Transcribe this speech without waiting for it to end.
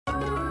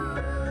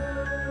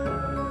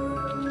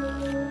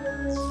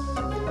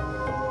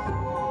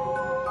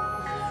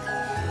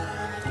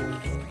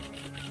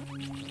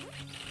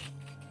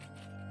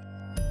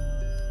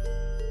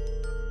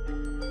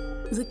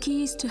The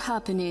Keys to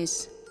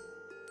Happiness.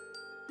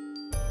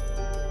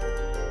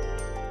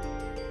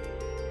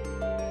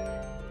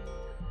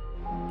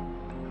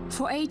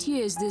 For 8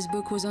 years this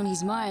book was on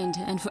his mind,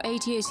 and for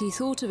 8 years he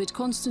thought of it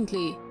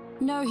constantly.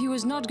 No, he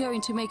was not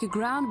going to make a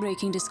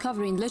groundbreaking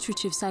discovery in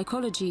literature of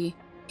psychology.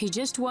 He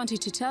just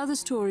wanted to tell the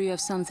story of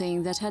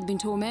something that had been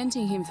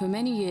tormenting him for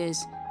many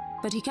years,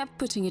 but he kept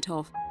putting it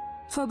off.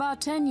 For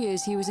about 10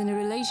 years he was in a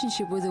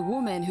relationship with a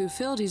woman who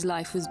filled his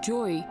life with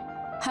joy.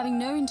 Having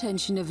no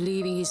intention of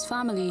leaving his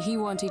family, he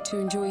wanted to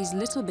enjoy his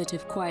little bit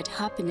of quiet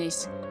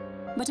happiness.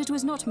 But it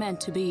was not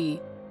meant to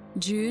be.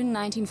 June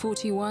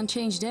 1941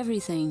 changed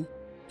everything.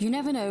 You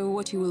never know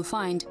what you will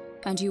find,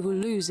 and you will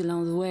lose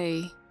along the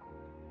way.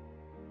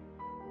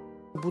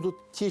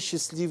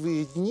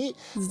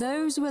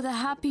 Those were the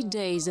happy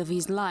days of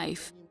his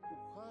life.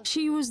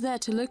 She was there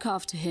to look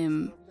after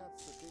him.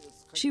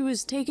 She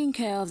was taking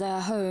care of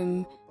their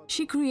home.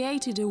 She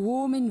created a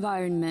warm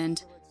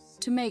environment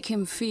to make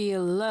him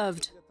feel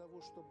loved,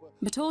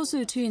 but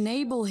also to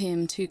enable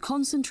him to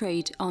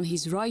concentrate on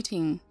his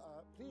writing.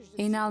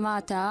 In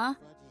Alma-Ata,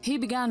 he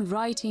began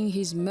writing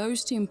his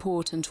most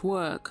important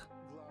work.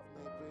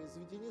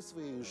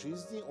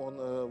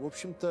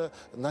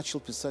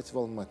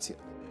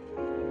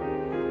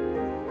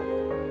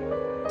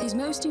 His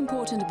most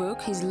important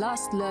book, his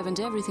last love and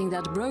everything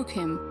that broke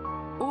him,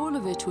 all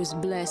of it was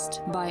blessed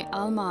by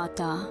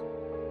Alma-Ata.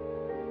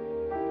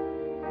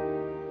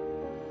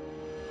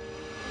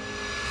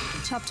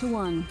 Chapter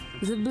 1.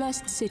 The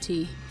Blessed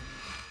City.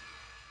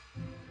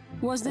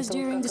 Was this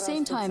during the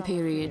same time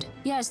period?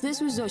 Yes,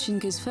 this was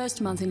Zocschenko's first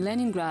month in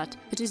Leningrad.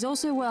 It is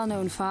also a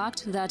well-known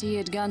fact that he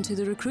had gone to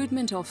the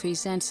recruitment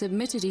office and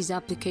submitted his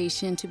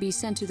application to be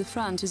sent to the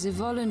front as a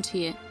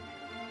volunteer.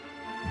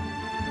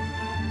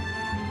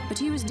 But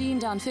he was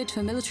deemed unfit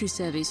for military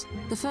service.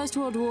 The First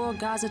World War,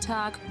 gas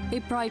attack,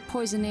 ypirite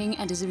poisoning,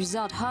 and as a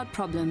result heart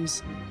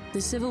problems.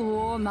 The Civil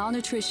War,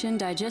 malnutrition,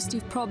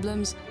 digestive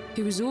problems.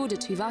 He was ordered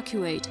to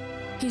evacuate.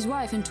 His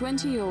wife and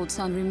 20-year-old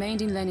son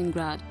remained in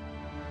Leningrad.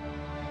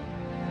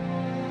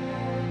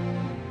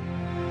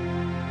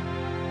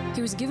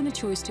 He was given a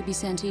choice to be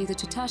sent either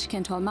to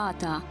Tashkent or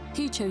Alma-Ata.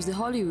 He chose the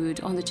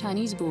Hollywood on the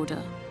Chinese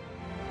border.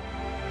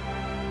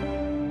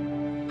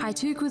 I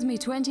took with me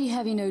 20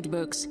 heavy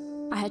notebooks.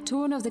 I had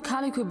torn off the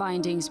calico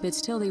bindings, but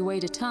still they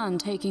weighed a ton,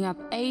 taking up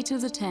 8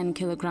 of the 10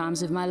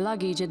 kilograms of my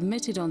luggage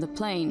admitted on the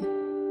plane.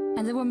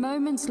 And there were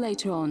moments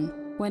later on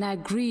when I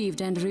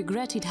grieved and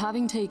regretted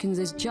having taken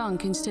this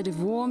junk instead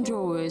of warm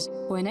drawers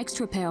or an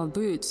extra pair of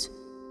boots.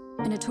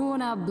 In a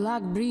torn-out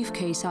black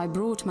briefcase I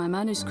brought my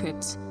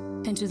manuscripts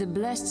into the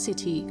blessed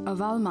city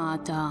of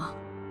Alma-Ata.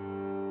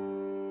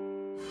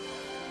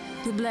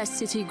 The blessed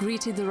city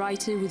greeted the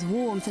writer with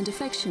warmth and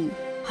affection.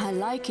 "I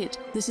like it.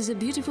 This is a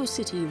beautiful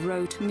city,"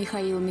 wrote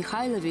Mikhail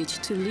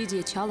Mikhailovich to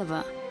Lydia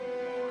Chalova.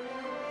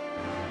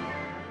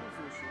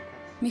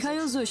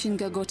 Mikhail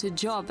Zощenko got a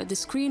job at the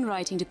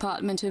screenwriting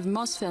department of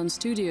Mosfilm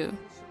studio.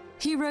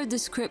 He wrote the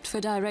script for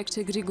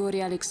director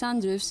Grigory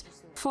Alexandrov's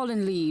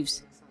Fallen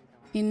Leaves.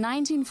 In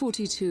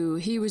 1942,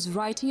 he was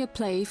writing a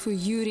play for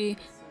Yuri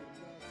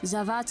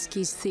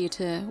Zavadsky's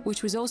theatre,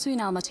 which was also in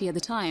Almaty at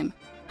the time.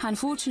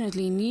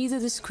 Unfortunately, neither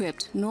the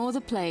script nor the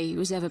play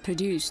was ever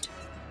produced.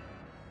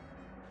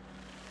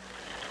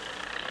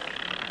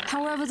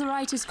 However, the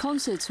writer's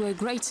concerts were a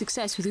great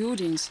success with the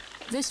audience.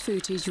 This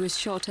footage was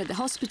shot at the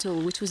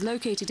hospital, which was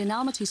located in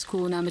Almaty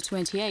School number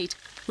 28,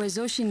 where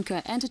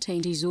Zocschenko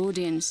entertained his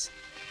audience.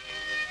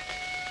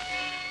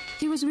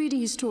 He was reading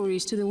his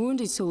stories to the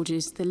wounded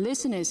soldiers. The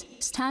listeners,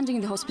 standing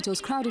in the hospital's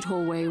crowded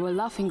hallway, were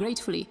laughing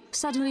gratefully.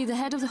 Suddenly, the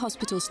head of the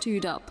hospital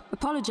stood up,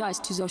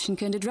 apologized to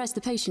Zocschenko and addressed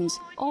the patients.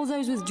 "All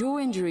those with jaw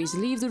injuries,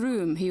 leave the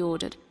room," he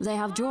ordered. "They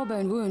have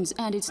jawbone wounds,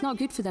 and it's not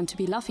good for them to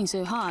be laughing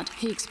so hard,"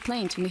 he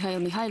explained to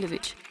Mikhail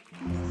Mikhailovich.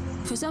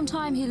 For some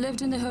time he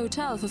lived in the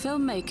hotel for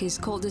filmmakers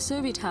called the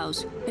Soviet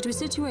House. It was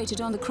situated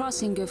on the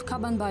crossing of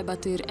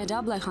Kabanbay-Batyr and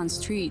Ablayhan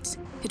streets.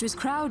 It was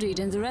crowded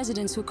and the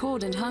residents were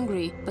cold and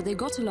hungry, but they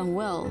got along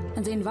well,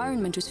 and the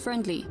environment was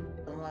friendly.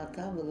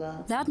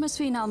 The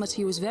atmosphere in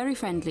Almaty was very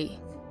friendly.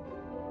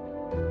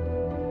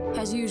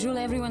 As usual,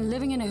 everyone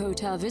living in a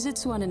hotel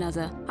visits one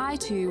another. I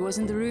too was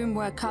in the room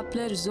where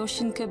Kapler,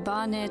 Zощenko,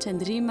 Barnett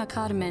and Rima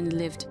Carmen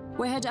lived.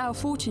 We had our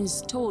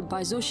fortunes told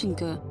by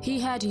Zocschenko. He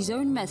had his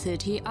own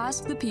method. He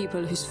asked the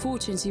people whose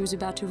fortunes he was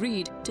about to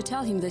read to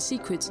tell him their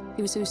secrets.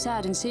 He was so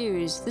sad and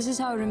serious. This is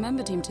how I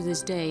remembered him to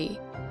this day.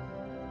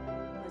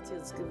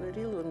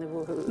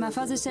 My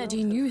father said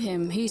he knew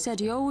him. He said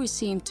he always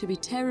seemed to be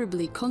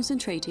terribly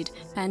concentrated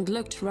and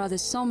looked rather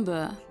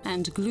somber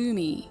and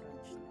gloomy.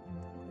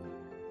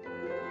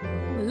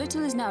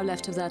 Little is now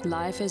left of that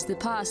life, as the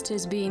past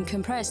has been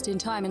compressed in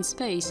time and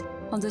space.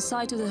 On the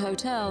site of the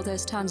hotel there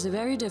stands a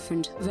very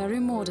different, very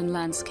modern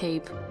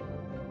landscape.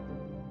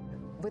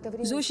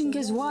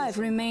 Zocschenko's wife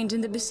remained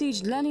in the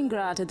besieged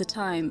Leningrad at the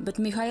time, but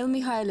Mikhail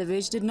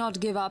Mikhailovich did not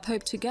give up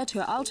hope to get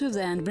her out of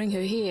there and bring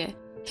her here.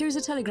 Here is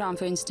a telegram,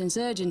 for instance: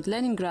 "Urgent,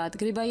 Leningrad,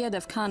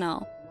 Griboyedov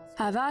Canal.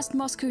 I've asked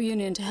Moscow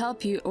Union to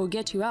help you or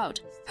get you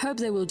out. Hope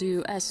they will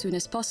do as soon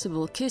as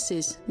possible.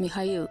 Kisses,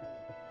 Mikhail.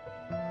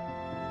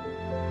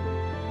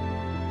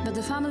 But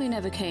the family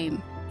never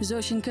came.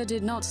 Zochenko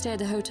did not stay at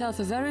the hotel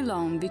for very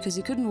long because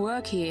he couldn't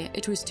work here,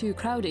 it was too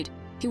crowded.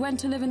 He went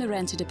to live in a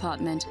rented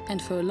apartment, and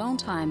for a long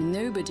time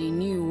nobody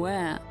knew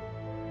where.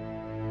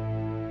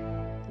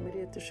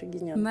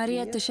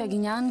 Marietta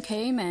Shaginyan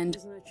came, and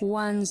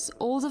once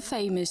all the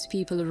famous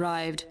people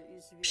arrived,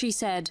 she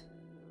said,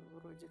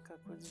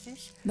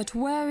 "But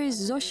where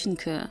is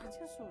Zochenko?"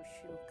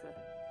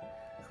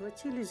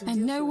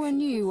 And no one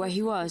knew where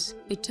he was.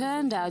 It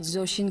turned out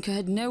Zochenko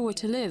had nowhere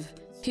to live.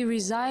 He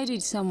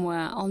resided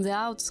somewhere on the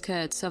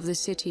outskirts of the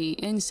city,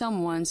 in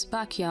someone's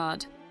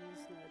backyard.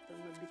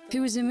 He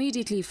was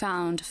immediately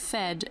found,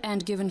 fed,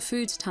 and given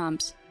food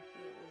stamps.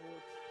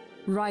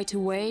 Right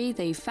away,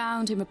 they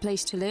found him a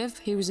place to live.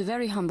 He was a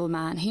very humble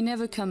man. He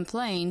never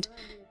complained,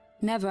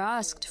 never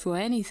asked for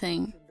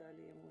anything.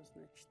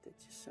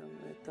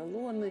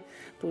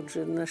 Тут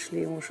же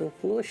нашли ему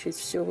жилплощадь,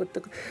 все. Вот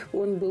так.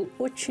 Он был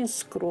очень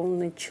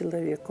скромный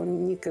человек.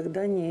 Он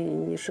никогда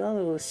не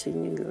жаловался и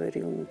не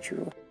говорил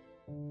ничего.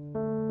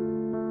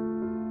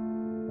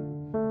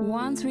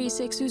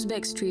 136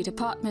 Uzbek Street,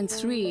 apartment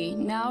 3.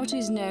 Now it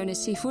is known as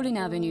Seyfulin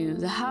Avenue.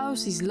 The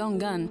house is long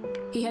gone.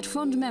 He had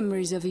fond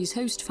memories of his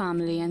host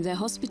family and their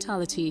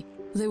hospitality.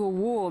 They were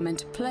warm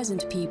and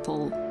pleasant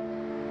people.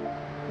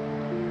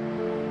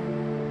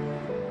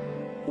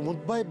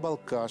 Umutbay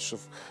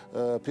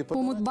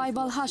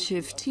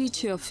Balkashev,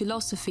 teacher of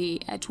philosophy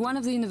at one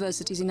of the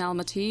universities in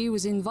Almaty,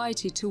 was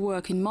invited to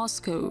work in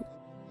Moscow.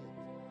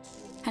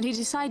 And he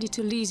decided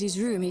to lease his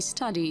room, his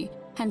study,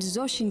 and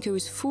Zochenko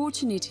was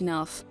fortunate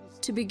enough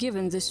to be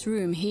given this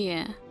room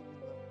here.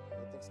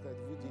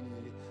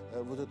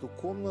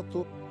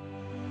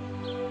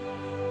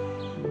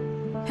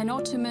 An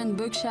ottoman,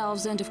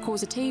 bookshelves, and of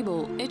course a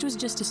table. It was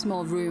just a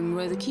small room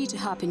where the key to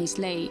happiness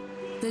lay.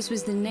 This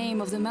was the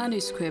name of the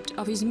manuscript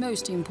of his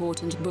most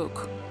important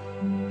book.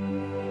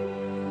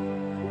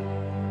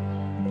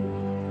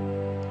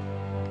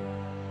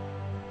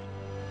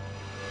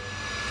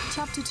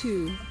 Chapter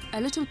 2. A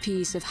little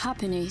piece of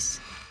happiness.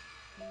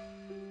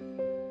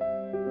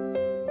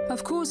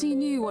 Of course he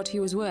knew what he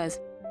was worth.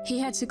 He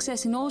had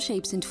success in all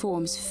shapes and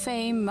forms,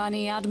 fame,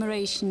 money,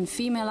 admiration,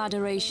 female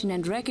adoration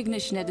and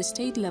recognition at the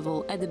state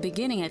level, at the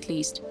beginning at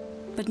least.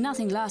 But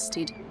nothing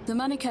lasted. The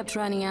money kept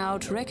running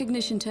out,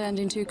 recognition turned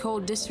into a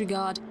cold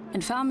disregard,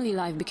 and family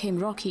life became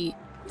rocky.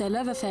 Their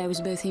love affair was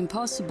both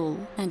impossible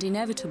and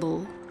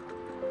inevitable.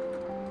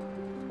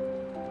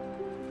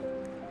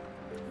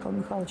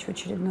 Михайлович в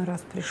очередной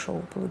раз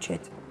пришел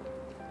получать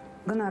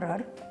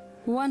гонорар.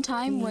 One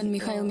time, when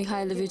Mikhail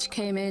Mikhailovich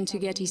came in to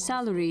get his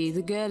salary,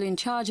 the girl in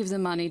charge of the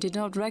money did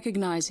not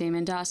recognize him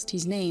and asked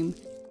his name.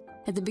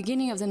 At the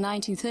beginning of the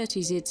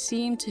 1930s, it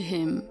seemed to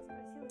him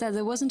that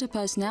there wasn't a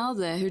person out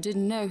there who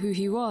didn't know who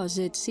he was.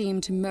 It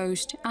seemed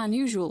most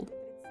unusual.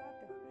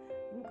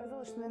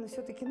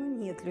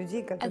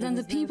 And then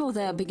the people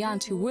there began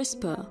to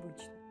whisper,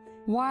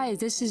 "Why,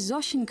 this is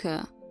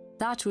Zochenko."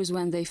 That was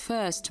when they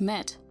first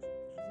met.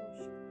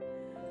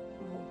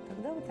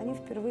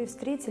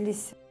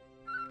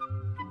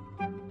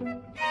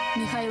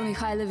 Mikhail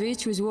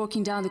Mikhailovich was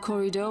walking down the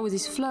corridor with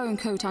his flowing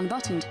coat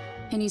unbuttoned.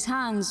 In his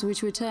hands,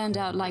 which were turned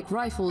out like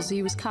rifles,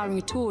 he was carrying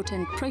a torte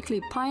and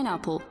prickly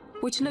pineapple,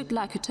 which looked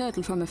like a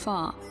turtle from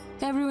afar.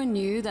 Everyone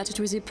knew that it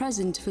was a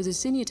present for the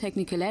senior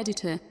technical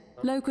editor,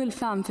 local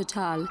femme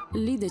fatale,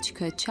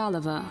 Lidочка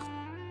Chalova.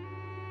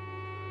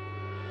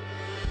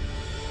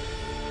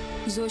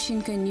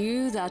 Zochenko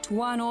knew that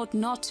one ought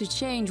not to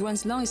change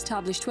one's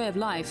long-established way of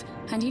life,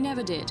 and he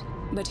never did.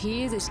 But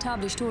here the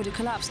established order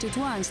collapsed at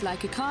once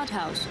like a card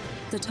house.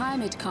 The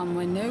time had come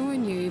when no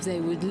one knew if they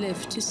would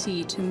live to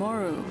see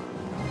tomorrow.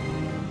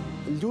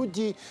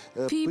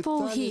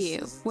 People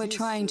here were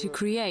trying to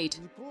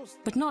create,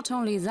 but not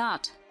only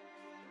that.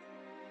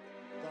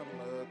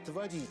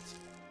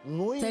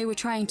 They were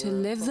trying to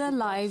live their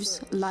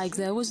lives like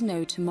there was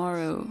no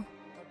tomorrow.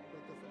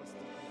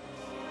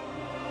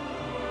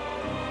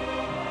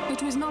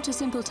 It was not a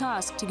simple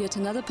task to get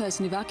another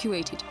person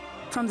evacuated.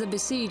 From the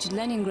besieged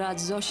Leningrad,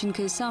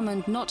 Zochenko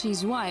summoned not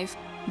his wife,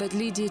 but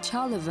Lydia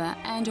Chalova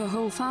and her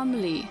whole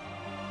family,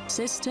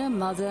 sister,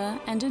 mother,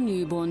 and a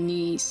newborn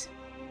niece.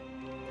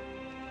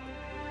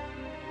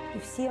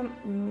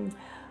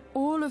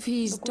 All of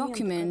his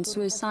documents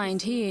were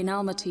signed here in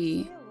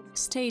Almaty,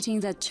 stating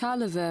that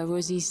Chalova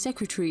was his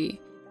secretary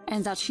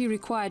and that she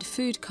required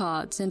food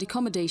cards and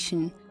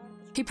accommodation.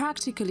 He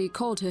practically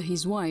called her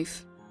his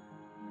wife.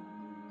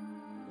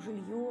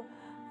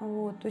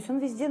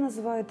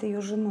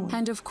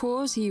 And of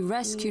course, he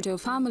rescued her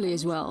family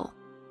as well.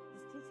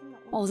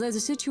 Although the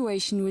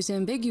situation was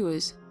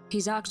ambiguous,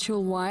 his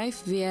actual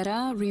wife,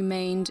 Vera,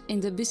 remained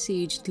in the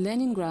besieged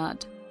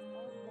Leningrad.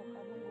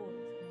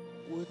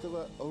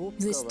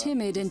 This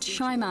timid and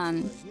shy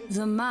man,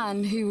 the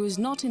man who was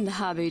not in the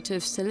habit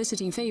of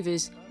soliciting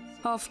favors,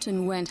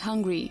 often went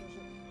hungry.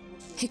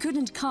 He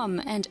couldn't come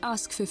and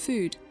ask for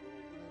food.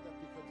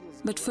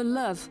 But for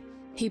love,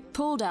 he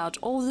pulled out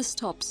all the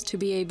stops to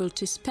be able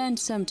to spend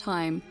some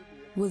time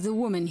with the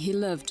woman he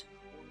loved.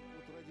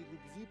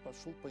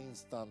 Пошел по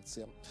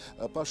инстанциям,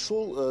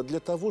 пошел для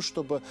того,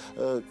 чтобы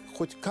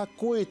хоть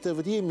какое-то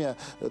время,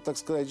 так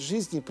сказать,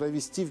 жизни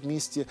провести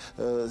вместе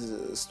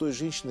с той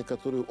женщиной,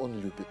 которую он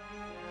любит.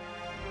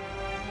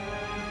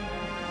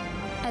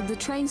 At the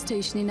train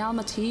station in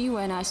Almaty,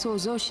 when I saw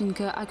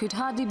Zocschenko, I could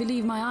hardly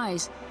believe my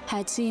eyes. I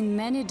had seen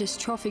many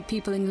dystrophic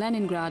people in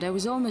Leningrad. I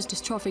was almost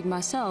dystrophic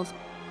myself.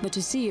 But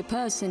to see a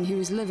person who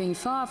was living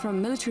far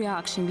from military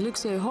action look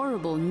so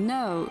horrible,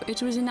 no,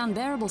 it was an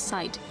unbearable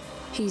sight.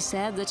 He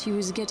said that he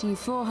was getting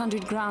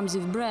 400 grams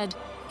of bread,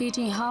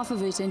 eating half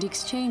of it and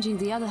exchanging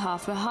the other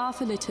half for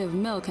half a liter of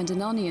milk and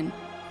an onion.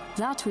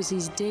 That was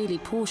his daily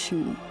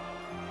portion.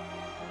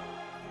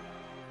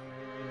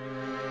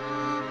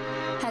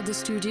 At the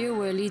studio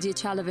where Lydia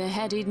Chalova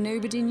headed,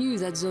 nobody knew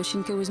that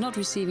Zocschenko was not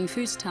receiving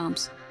food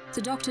stamps.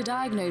 The doctor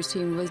diagnosed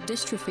him with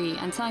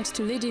dystrophy, and thanks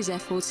to Lydia's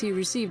efforts, he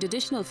received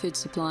additional food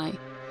supply.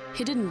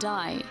 He didn't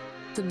die.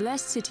 The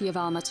blessed city of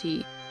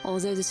Almaty,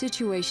 although the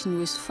situation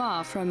was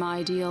far from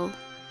ideal.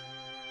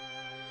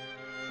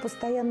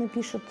 Постоянно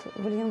пишет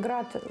в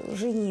Ленинград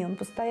жене, он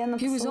постоянно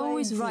He was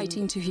always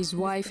writing to his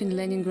wife in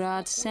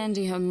Leningrad,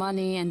 sending her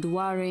money and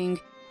worrying,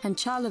 and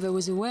Chalova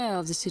was aware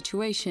of the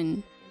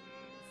situation.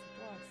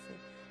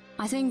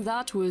 I think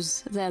that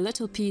was their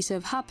little piece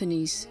of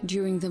happiness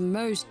during the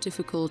most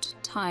difficult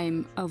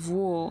time of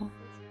war.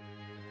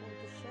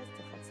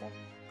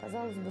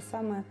 Казалось бы,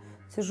 самое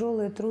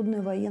тяжелое,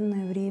 трудное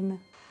военное время.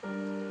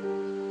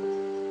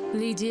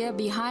 Lydia,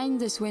 behind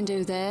this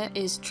window there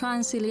is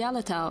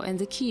Transilialitau and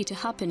the key to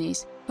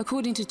happiness.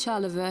 According to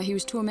Chalova, he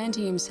was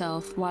tormenting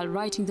himself while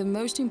writing the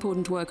most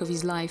important work of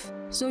his life.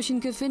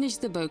 Zocschenko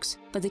finished the books,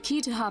 but the key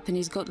to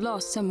happiness got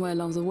lost somewhere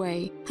along the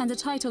way, and the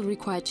title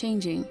required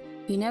changing.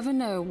 You never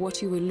know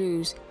what you will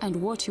lose and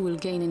what you will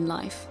gain in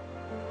life.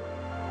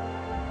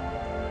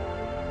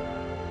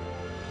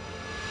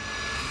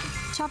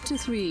 Chapter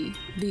 3.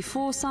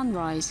 Before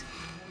Sunrise.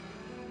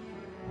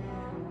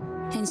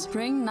 In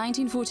spring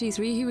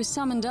 1943, he was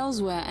summoned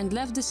elsewhere and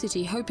left the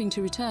city hoping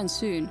to return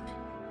soon.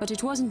 But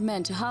it wasn't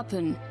meant to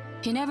happen.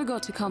 He never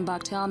got to come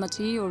back to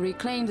Almaty or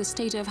reclaim the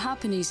state of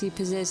happiness he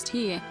possessed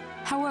here,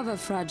 however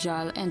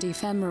fragile and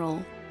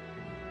ephemeral.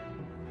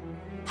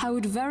 I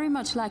would very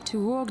much like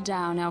to walk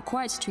down our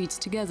quiet streets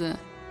together,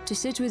 to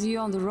sit with you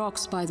on the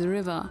rocks by the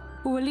river.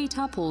 We will eat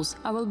apples.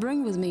 I will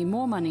bring with me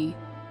more money.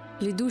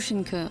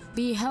 Zocschenko,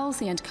 be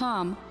healthy and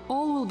calm.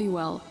 All will be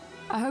well.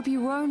 I hope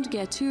you won't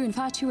get too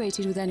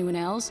infatuated with anyone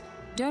else.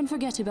 Don't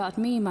forget about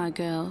me, my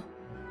girl.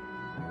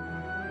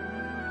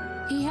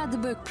 He had the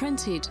book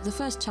printed, the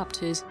first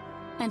chapters.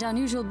 An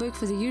unusual book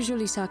for the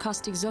usually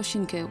sarcastic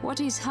Zocschenko.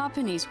 What is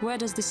happiness? Where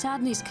does the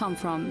sadness come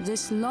from?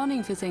 This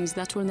longing for things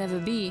that will never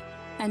be,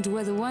 and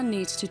whether one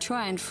needs to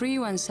try and free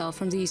oneself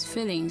from these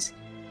feelings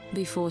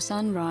before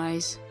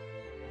sunrise.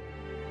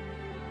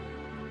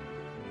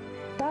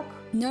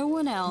 No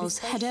one else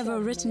had ever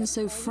written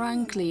so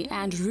frankly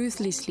and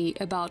ruthlessly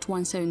about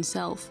one's own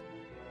self.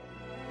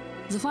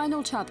 The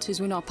final chapters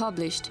were not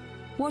published.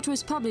 What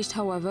was published,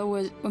 however,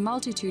 was a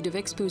multitude of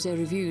expose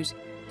reviews,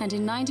 and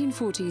in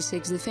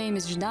 1946 the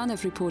famous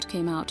Zhdanov report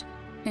came out.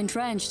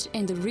 Entrenched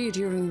in the rear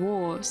during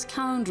war,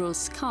 scoundrel,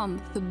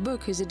 scum, the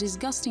book is a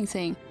disgusting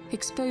thing,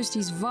 exposed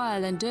his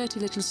vile and dirty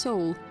little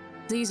soul.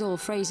 These all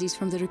phrases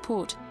from the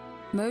report.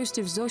 Most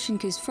of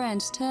Zocschenko's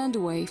friends turned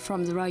away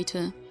from the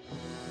writer.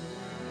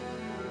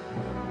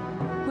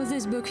 With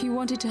this book he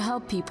wanted to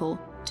help people,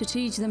 to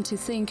teach them to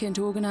think and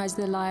to organize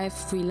their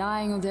life,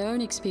 relying on their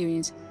own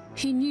experience.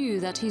 He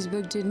knew that his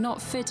book did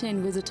not fit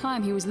in with the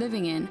time he was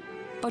living in.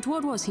 But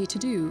what was he to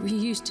do? He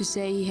used to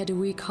say he had a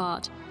weak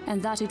heart,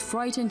 and that it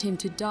frightened him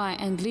to die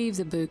and leave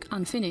the book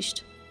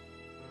unfinished.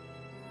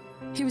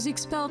 He was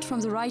expelled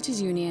from the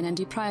Writers' Union and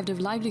deprived of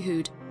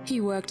livelihood. He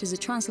worked as a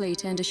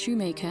translator and a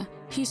shoemaker.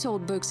 He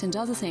sold books and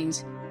other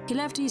things. He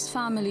left his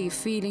family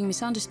feeling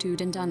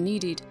misunderstood and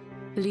unneeded.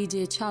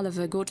 Lydia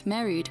Chalova got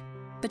married,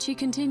 but she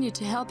continued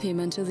to help him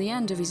until the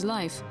end of his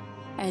life.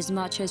 As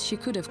much as she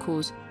could, of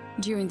course.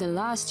 During the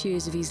last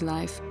years of his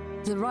life,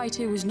 the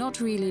writer was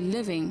not really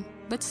living,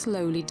 but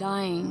slowly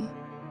dying.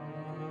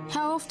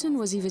 How often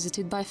was he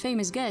visited by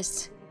famous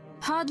guests?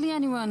 Hardly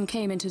anyone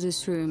came into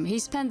this room. He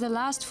spent the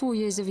last 4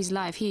 years of his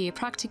life here,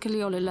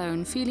 practically all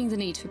alone, feeling the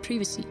need for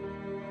privacy.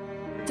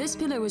 This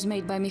pillow was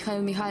made by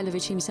Mikhail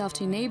Mikhailovich himself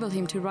to enable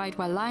him to write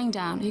while lying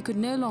down. He could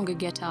no longer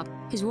get up,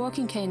 his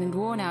walking cane and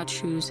worn-out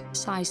shoes,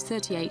 size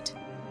 38.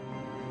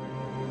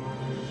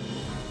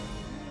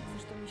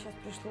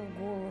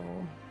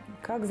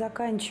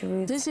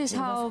 This is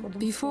how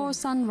Before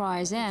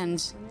Sunrise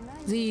ends.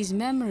 These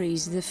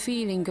memories, the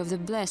feeling of the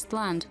blessed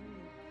land.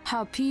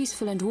 How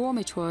peaceful and warm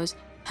it was,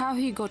 how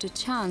he got a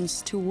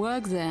chance to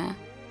work there.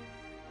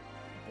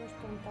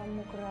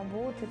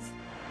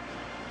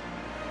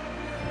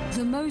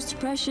 The most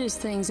precious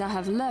things I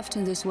have left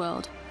in this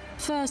world.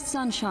 First,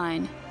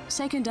 sunshine.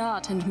 Second,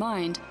 art and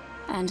mind.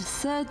 And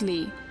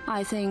thirdly,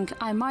 I think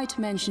I might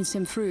mention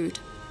some fruit.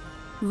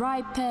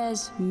 Ripe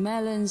pears,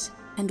 melons,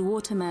 and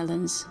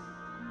watermelons.